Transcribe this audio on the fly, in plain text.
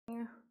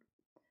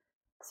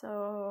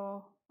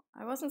So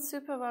I wasn't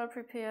super well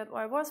prepared.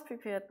 Well, I was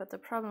prepared, but the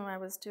problem I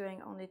was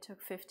doing only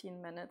took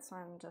 15 minutes. So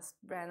I'm just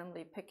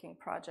randomly picking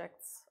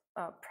projects,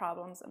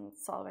 problems and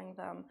solving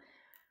them.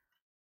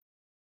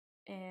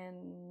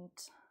 And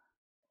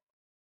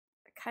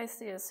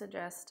Kaistia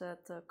suggested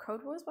the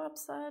CodeWars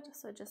website,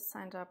 so I just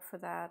signed up for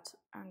that,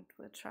 and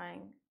we're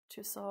trying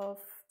to solve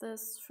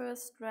this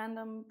first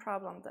random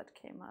problem that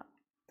came up.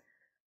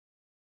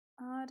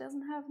 It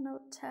doesn't have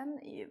Node 10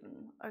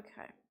 even.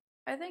 Okay.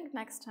 I think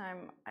next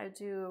time I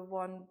do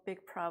one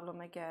big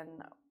problem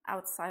again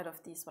outside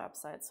of these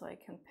websites, so I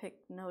can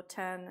pick Node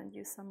 10 and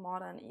use some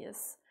modern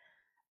ES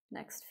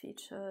next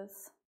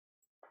features.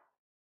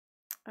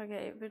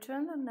 Okay,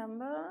 return the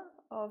number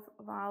of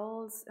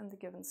vowels in the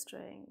given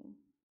string.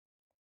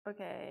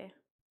 Okay,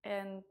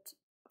 and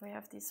we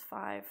have these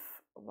 5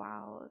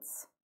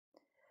 vowels.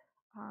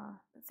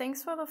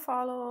 Thanks for the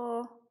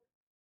follow,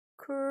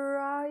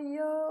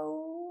 Kurayo.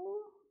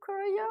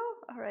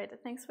 All right,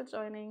 thanks for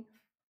joining.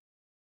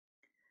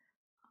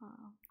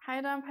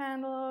 Hi, Dump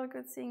Handle,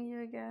 good seeing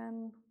you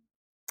again.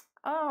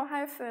 Oh,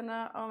 hi,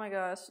 Finna. Oh my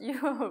gosh,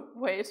 you're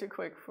way too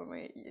quick for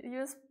me.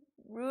 You're just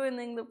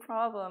ruining the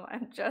problem.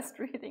 I'm just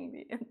reading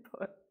the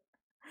input.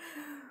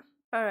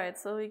 All right,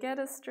 so we get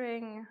a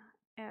string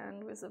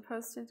and we're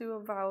supposed to do a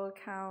vowel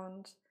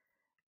count.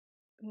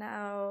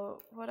 Now,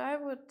 what I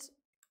would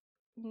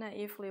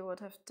naively would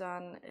have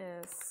done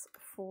is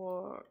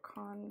for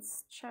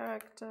const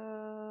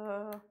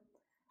character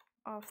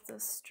of the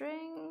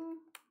string,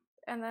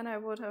 and then I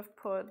would have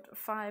put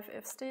 5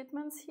 if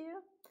statements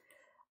here.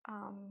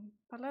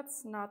 But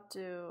let's not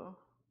do,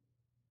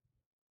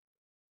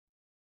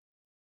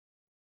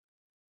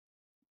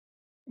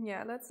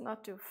 yeah, let's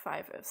not do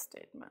 5 if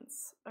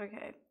statements.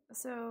 Okay,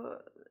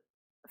 so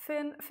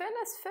Finn,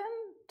 is Finn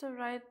the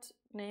right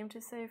name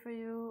to say for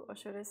you, or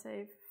should I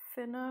say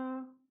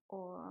Finner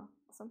or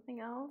something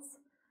else?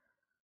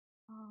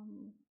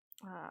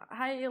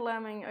 Hi,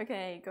 Lemming.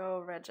 Okay,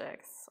 go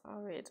regex.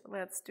 All right,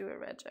 let's do a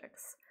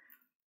regex.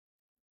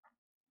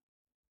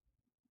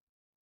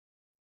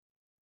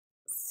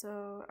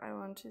 So I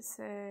want to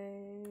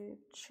say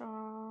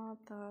char.match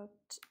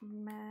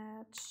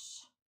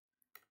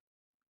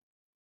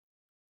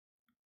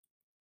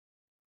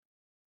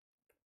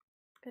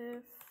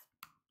if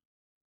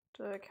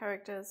the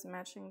character is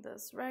matching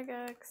this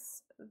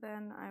regex,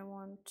 then I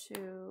want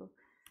to,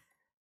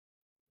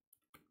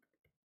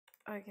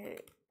 okay,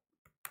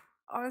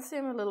 honestly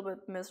I'm a little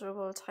bit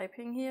miserable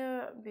typing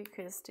here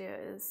because there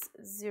is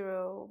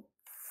 0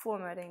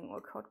 formatting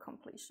or code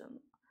completion.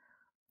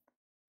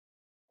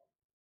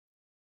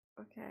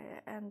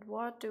 Okay, and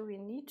what do we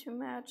need to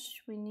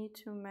match? We need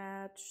to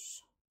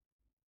match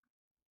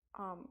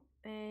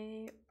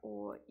A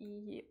or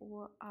E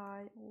or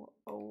I or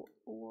O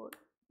or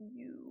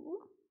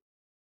U.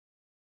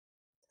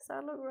 Does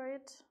that look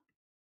right?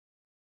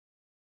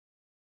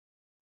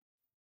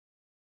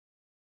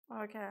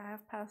 Okay, I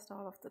have passed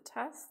all of the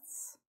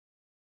tests.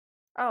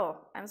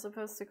 Oh, I'm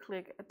supposed to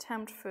click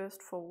attempt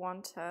first for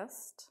one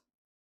test.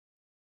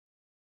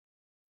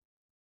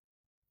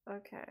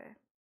 Okay,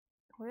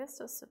 where's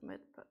the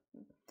submit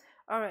button?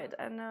 All right,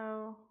 I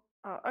know.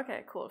 Oh,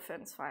 okay, cool,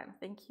 Finn's fine,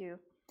 thank you.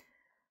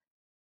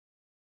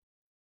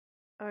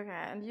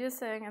 Okay, and you're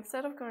saying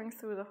instead of going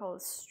through the whole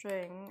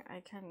string, I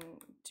can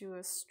do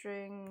a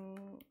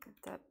string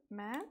that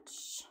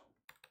match.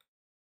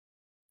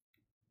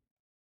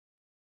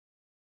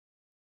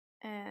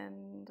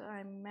 And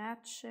I'm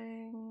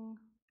matching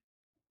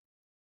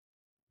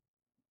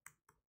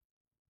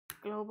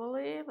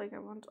globally, like I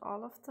want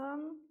all of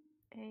them.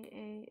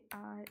 A,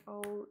 I,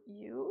 O,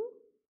 U.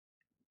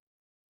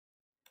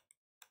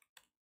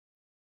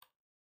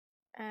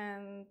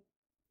 And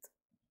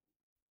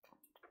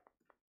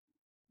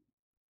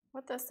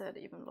what does that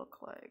even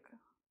look like?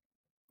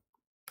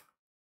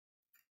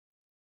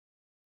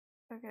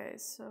 Okay,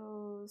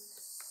 so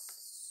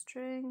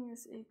string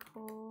is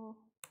equal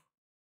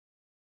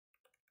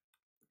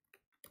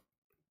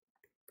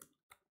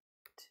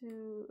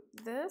to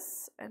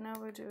this, and now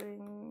we're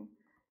doing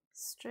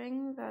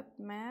string that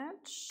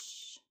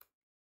match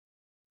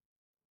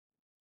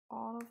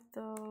all of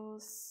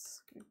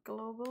those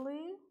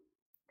globally.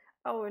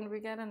 Oh, and we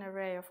get an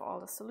array of all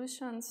the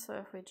solutions, so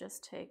if we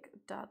just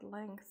take dot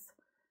length,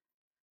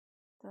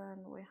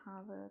 then we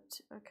have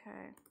it.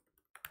 Okay.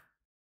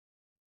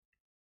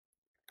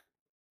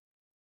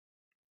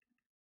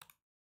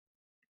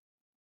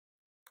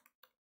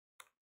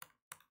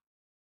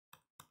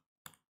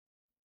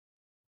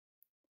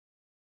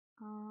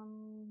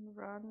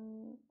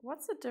 Run,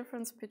 what's the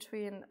difference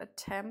between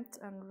attempt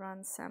and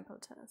run sample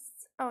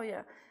tests? Oh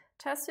yeah,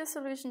 test your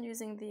solution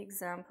using the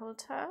example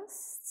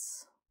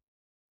tests.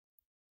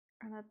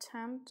 An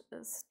attempt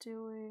is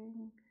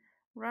doing,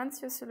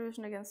 runs your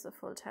solution against the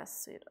full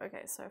test suite.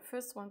 Okay, so I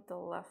first want the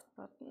left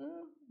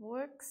button,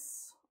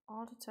 works,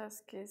 all the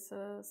test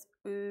cases,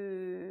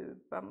 ooh,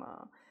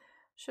 bummer.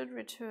 Should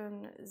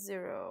return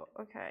 0,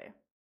 okay.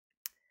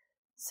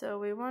 So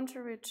we want to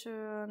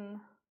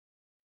return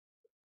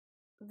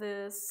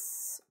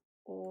this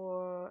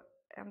or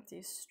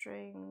empty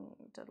string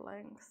the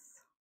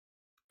length,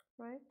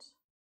 right?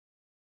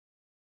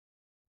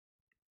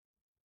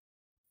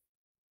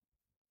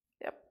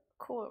 Yep,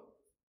 cool.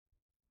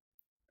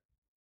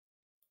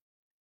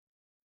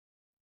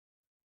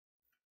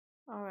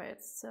 All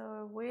right,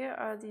 so where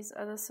are these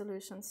other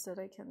solutions that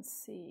I can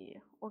see?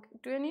 Okay,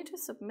 do I need to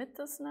submit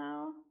this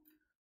now?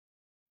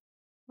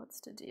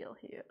 What's the deal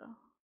here?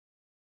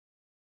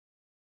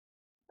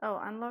 Oh,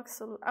 unlock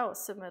oh,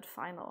 submit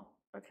final.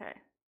 Okay.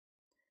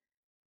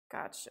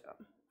 Gotcha.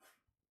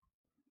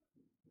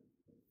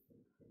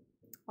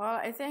 Well,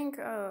 I think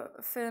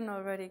Finn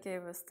already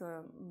gave us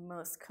the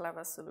most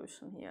clever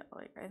solution here.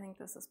 Like, I think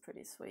this is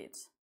pretty sweet.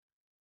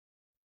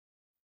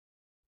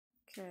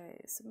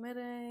 Okay,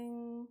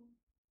 submitting.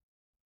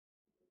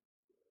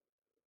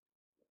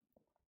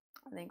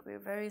 I think we're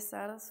very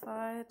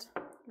satisfied,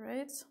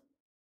 right?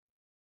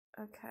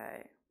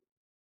 Okay.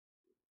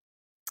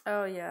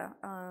 Oh yeah,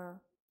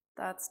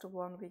 that's the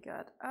one we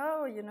got.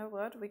 Oh, you know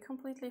what? We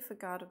completely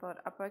forgot about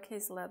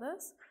uppercase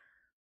letters,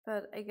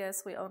 but I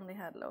guess we only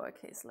had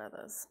lowercase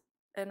letters.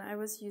 And I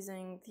was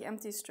using the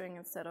empty string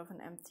instead of an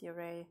empty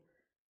array.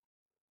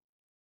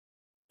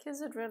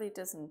 Because it really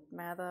doesn't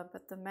matter,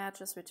 but the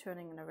match is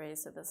returning an array,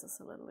 so this is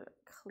a little bit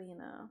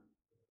cleaner.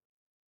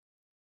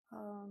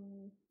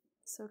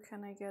 So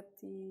can I get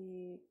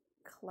the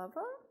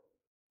clever?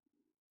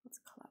 What's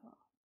clever?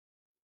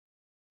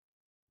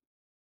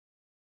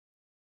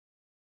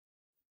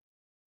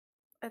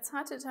 It's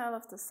hard to tell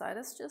if the site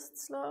is just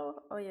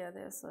slow. Oh yeah,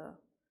 there's a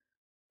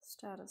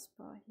status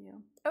bar here.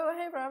 Oh,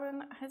 hey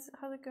Robin, how's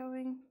it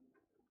going?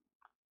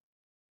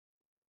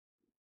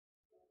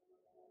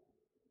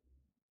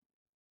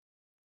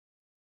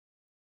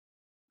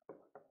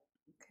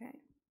 Okay.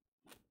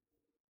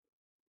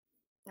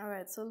 All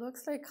right, so it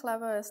looks like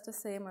clever is the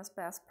same as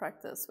best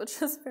practice,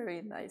 which is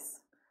very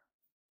nice.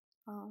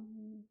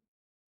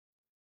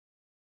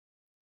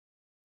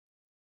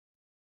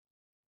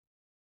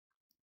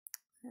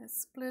 There's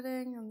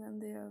splitting, and then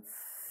they're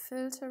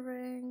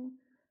filtering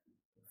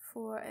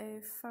for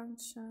a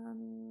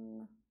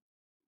function.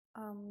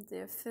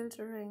 They're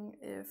filtering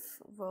if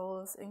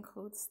vowels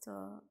includes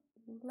the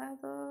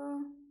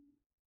letter.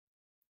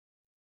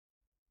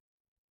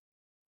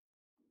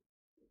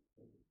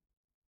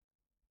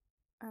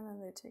 And then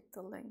they take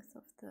the length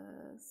of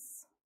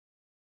this.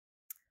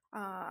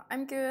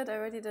 I'm good. I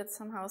already did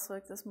some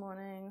housework this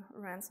morning,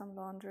 ran some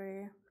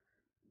laundry.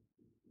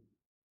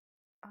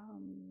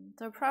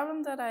 The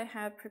problem that I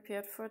had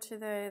prepared for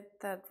today,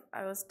 that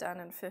I was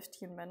done in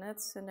 15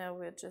 minutes, so now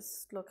we're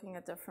just looking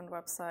at different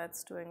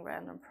websites, doing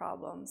random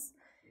problems.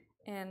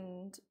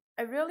 And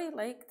I really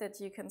like that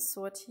you can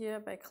sort here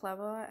by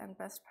clever and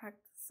best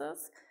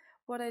practices.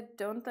 What I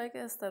don't like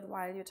is that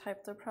while you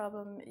type the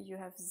problem, you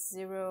have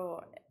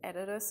 0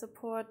 editor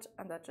support,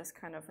 and that just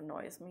kind of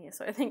annoys me.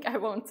 So I think I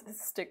won't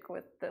stick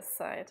with this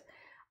site.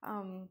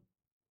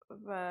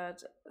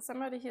 But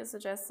somebody here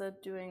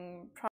suggested doing